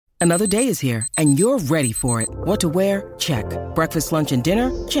Another day is here, and you're ready for it. What to wear? Check. Breakfast, lunch, and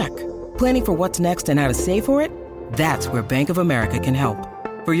dinner? Check. Planning for what's next and how to save for it? That's where Bank of America can help.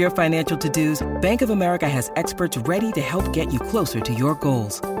 For your financial to-dos, Bank of America has experts ready to help get you closer to your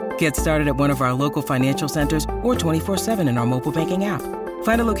goals. Get started at one of our local financial centers or 24/7 in our mobile banking app.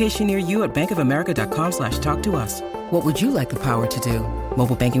 Find a location near you at bankofamerica.com/talktous. What would you like the power to do?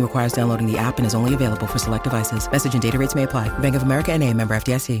 Mobile banking requires downloading the app and is only available for select devices. Message and data rates may apply. Bank of America N.A., member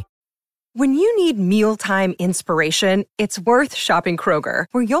FDIC. When you need mealtime inspiration, it's worth shopping Kroger,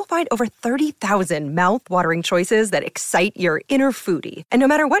 where you'll find over 30,000 mouth-watering choices that excite your inner foodie. And no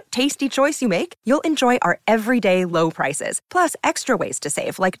matter what tasty choice you make, you'll enjoy our everyday low prices, plus extra ways to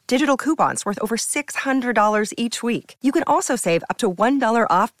save, like digital coupons worth over $600 each week. You can also save up to $1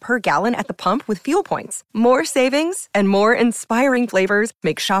 off per gallon at the pump with fuel points. More savings and more inspiring flavors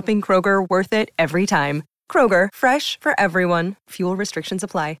make shopping Kroger worth it every time. Kroger, fresh for everyone. Fuel restrictions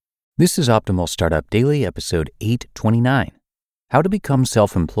apply. This is Optimal Startup Daily, episode 829, How to Become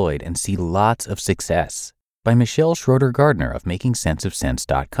Self-Employed and See Lots of Success, by Michelle Schroeder-Gardner of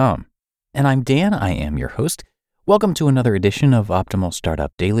MakingSenseOfSense.com. And I'm Dan, I am your host. Welcome to another edition of Optimal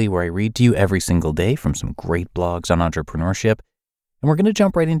Startup Daily, where I read to you every single day from some great blogs on entrepreneurship. And we're going to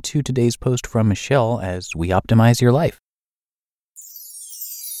jump right into today's post from Michelle as we optimize your life.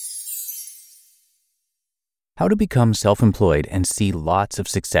 How to Become Self-Employed and See Lots of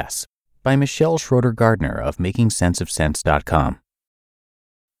Success, by Michelle Schroeder-Gardner of MakingSenseOfSense.com.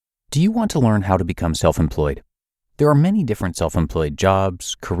 Do you want to learn how to become self-employed? There are many different self-employed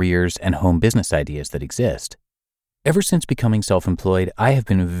jobs, careers, and home business ideas that exist. Ever since becoming self-employed, I have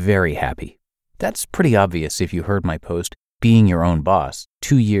been very happy. That's pretty obvious if you heard my post, Being Your Own Boss,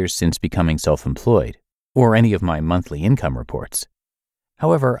 2 years since becoming self-employed, or any of my monthly income reports.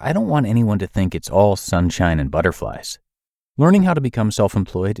 However, I don't want anyone to think it's all sunshine and butterflies. Learning how to become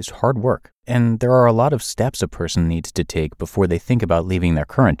self-employed is hard work, and there are a lot of steps a person needs to take before they think about leaving their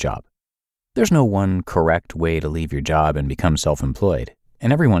current job. There's no one correct way to leave your job and become self-employed,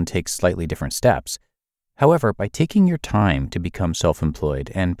 and everyone takes slightly different steps. However, by taking your time to become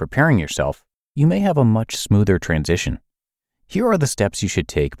self-employed and preparing yourself, you may have a much smoother transition. Here are the steps you should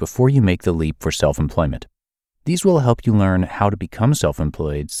take before you make the leap for self-employment. These will help you learn how to become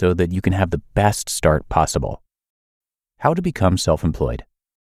self-employed so that you can have the best start possible. How to become self-employed.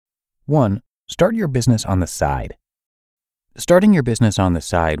 1. Start your business on the side. Starting your business on the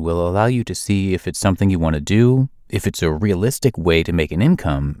side will allow you to see if it's something you want to do, if it's a realistic way to make an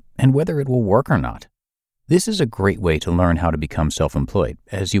income, and whether it will work or not. This is a great way to learn how to become self-employed,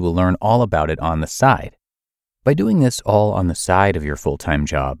 as you will learn all about it on the side. By doing this all on the side of your full-time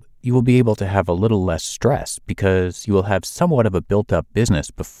job, you will be able to have a little less stress because you will have somewhat of a built-up business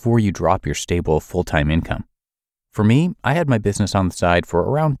before you drop your stable full-time income. For me, I had my business on the side for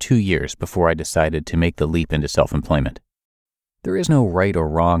around 2 years before I decided to make the leap into self-employment. There is no right or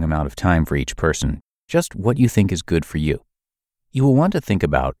wrong amount of time for each person, just what you think is good for you. You will want to think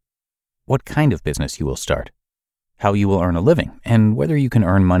about what kind of business you will start, how you will earn a living, and whether you can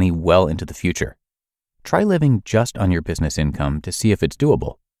earn money well into the future. Try living just on your business income to see if it's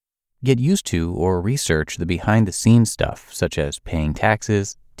doable. Get used to or research the behind-the-scenes stuff, such as paying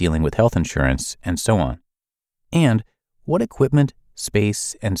taxes, dealing with health insurance, and so on. And what equipment,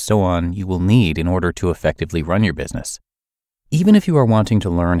 space, and so on you will need in order to effectively run your business. Even if you are wanting to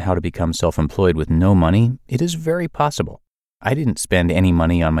learn how to become self-employed with no money, it is very possible. I didn't spend any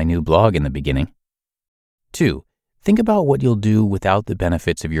money on my new blog in the beginning. 2. Think about what you'll do without the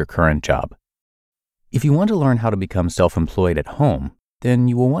benefits of your current job. If you want to learn how to become self-employed at home, then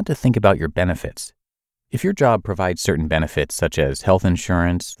you will want to think about your benefits. If your job provides certain benefits such as health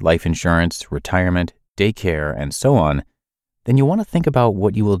insurance, life insurance, retirement, daycare, and so on, then you'll want to think about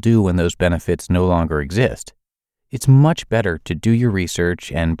what you will do when those benefits no longer exist. It's much better to do your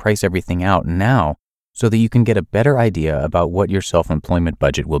research and price everything out now so that you can get a better idea about what your self-employment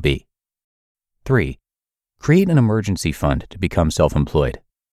budget will be. 3. Create an emergency fund to become self-employed.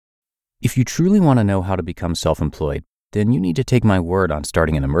 If you truly want to know how to become self-employed, then you need to take my word on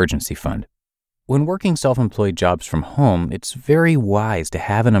starting an emergency fund. When working self-employed jobs from home, it's very wise to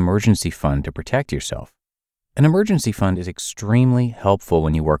have an emergency fund to protect yourself. An emergency fund is extremely helpful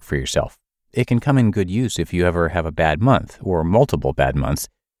when you work for yourself. It can come in good use if you ever have a bad month or multiple bad months,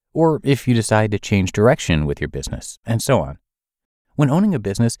 or if you decide to change direction with your business, and so on. When owning a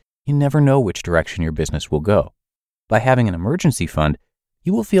business, you never know which direction your business will go. By having an emergency fund,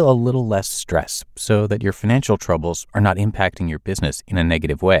 you will feel a little less stress so that your financial troubles are not impacting your business in a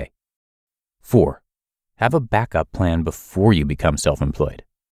negative way. 4. Have a backup plan before you become self-employed.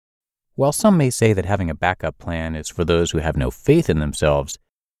 While some may say that having a backup plan is for those who have no faith in themselves,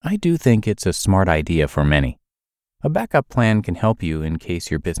 I do think it's a smart idea for many. A backup plan can help you in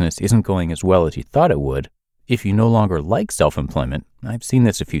case your business isn't going as well as you thought it would, if you no longer like self-employment, I've seen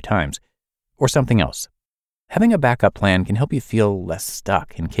this a few times, or something else. Having a backup plan can help you feel less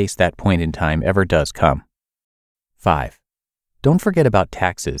stuck in case that point in time ever does come. 5. Don't forget about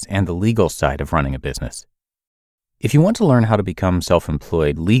taxes and the legal side of running a business. If you want to learn how to become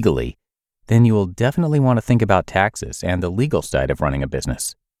self-employed legally, then you will definitely want to think about taxes and the legal side of running a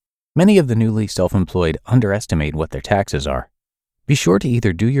business. Many of the newly self-employed underestimate what their taxes are. Be sure to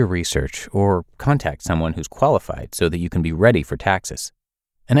either do your research or contact someone who's qualified so that you can be ready for taxes.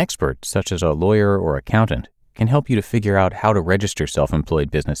 An expert, such as a lawyer or accountant, can help you to figure out how to register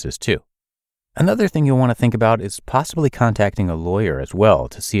self-employed businesses too. Another thing you'll want to think about is possibly contacting a lawyer as well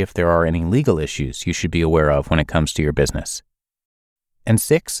to see if there are any legal issues you should be aware of when it comes to your business. And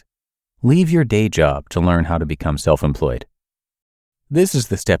 6, leave your day job to learn how to become self-employed. This is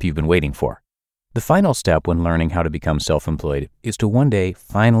the step you've been waiting for. The final step when learning how to become self-employed is to one day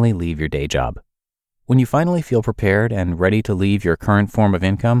finally leave your day job. When you finally feel prepared and ready to leave your current form of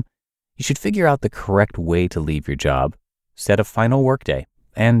income, you should figure out the correct way to leave your job, set a final workday,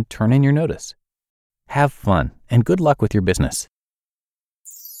 and turn in your notice. Have fun and good luck with your business.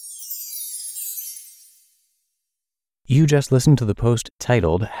 You just listened to the post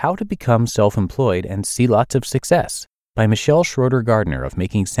titled How to Become Self-Employed and See Lots of Success by Michelle Schroeder Gardner of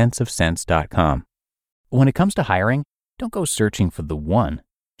MakingSenseOfSense.com. When it comes to hiring, don't go searching for the one.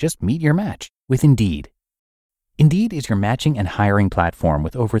 Just meet your match with Indeed. Indeed is your matching and hiring platform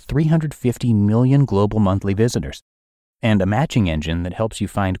with over 350 million global monthly visitors and a matching engine that helps you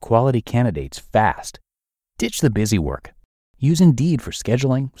find quality candidates fast. Ditch the busy work. Use Indeed for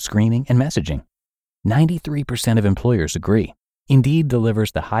scheduling, screening, and messaging. 93% of employers agree. Indeed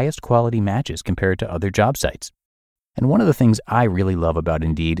delivers the highest quality matches compared to other job sites. And one of the things I really love about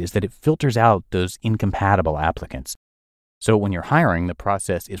Indeed is that it filters out those incompatible applicants. So when you're hiring, the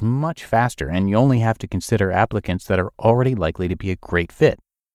process is much faster and you only have to consider applicants that are already likely to be a great fit.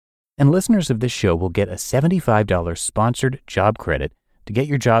 And listeners of this show will get a $75 sponsored job credit to get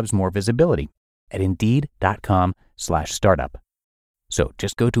your jobs more visibility at Indeed.com/startup. So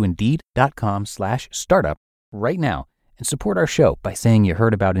just go to Indeed.com/startup right now and support our show by saying you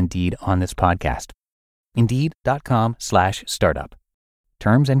heard about Indeed on this podcast. Indeed.com/startup.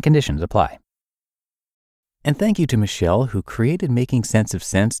 Terms and conditions apply. And thank you to Michelle, who created Making Sense of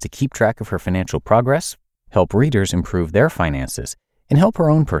Sense to keep track of her financial progress, help readers improve their finances, and help her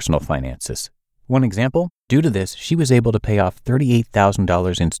own personal finances. One example, due to this, she was able to pay off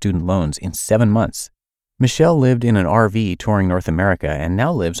 $38,000 in student loans in 7 months. Michelle lived in an RV touring North America and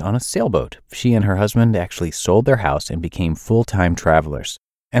now lives on a sailboat. She and her husband actually sold their house and became full-time travelers.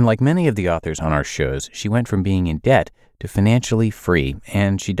 And like many of the authors on our shows, she went from being in debt to financially free,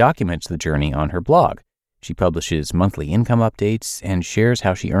 and she documents the journey on her blog. She publishes monthly income updates and shares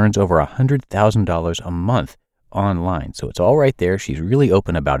how she earns over $100,000 a month online. So it's all right there. She's really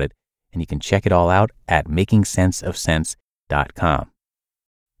open about it, and you can check it all out at MakingSenseOfSense.com.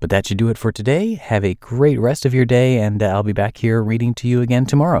 But that should do it for today. Have a great rest of your day, and I'll be back here reading to you again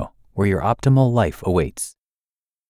tomorrow, where your optimal life awaits.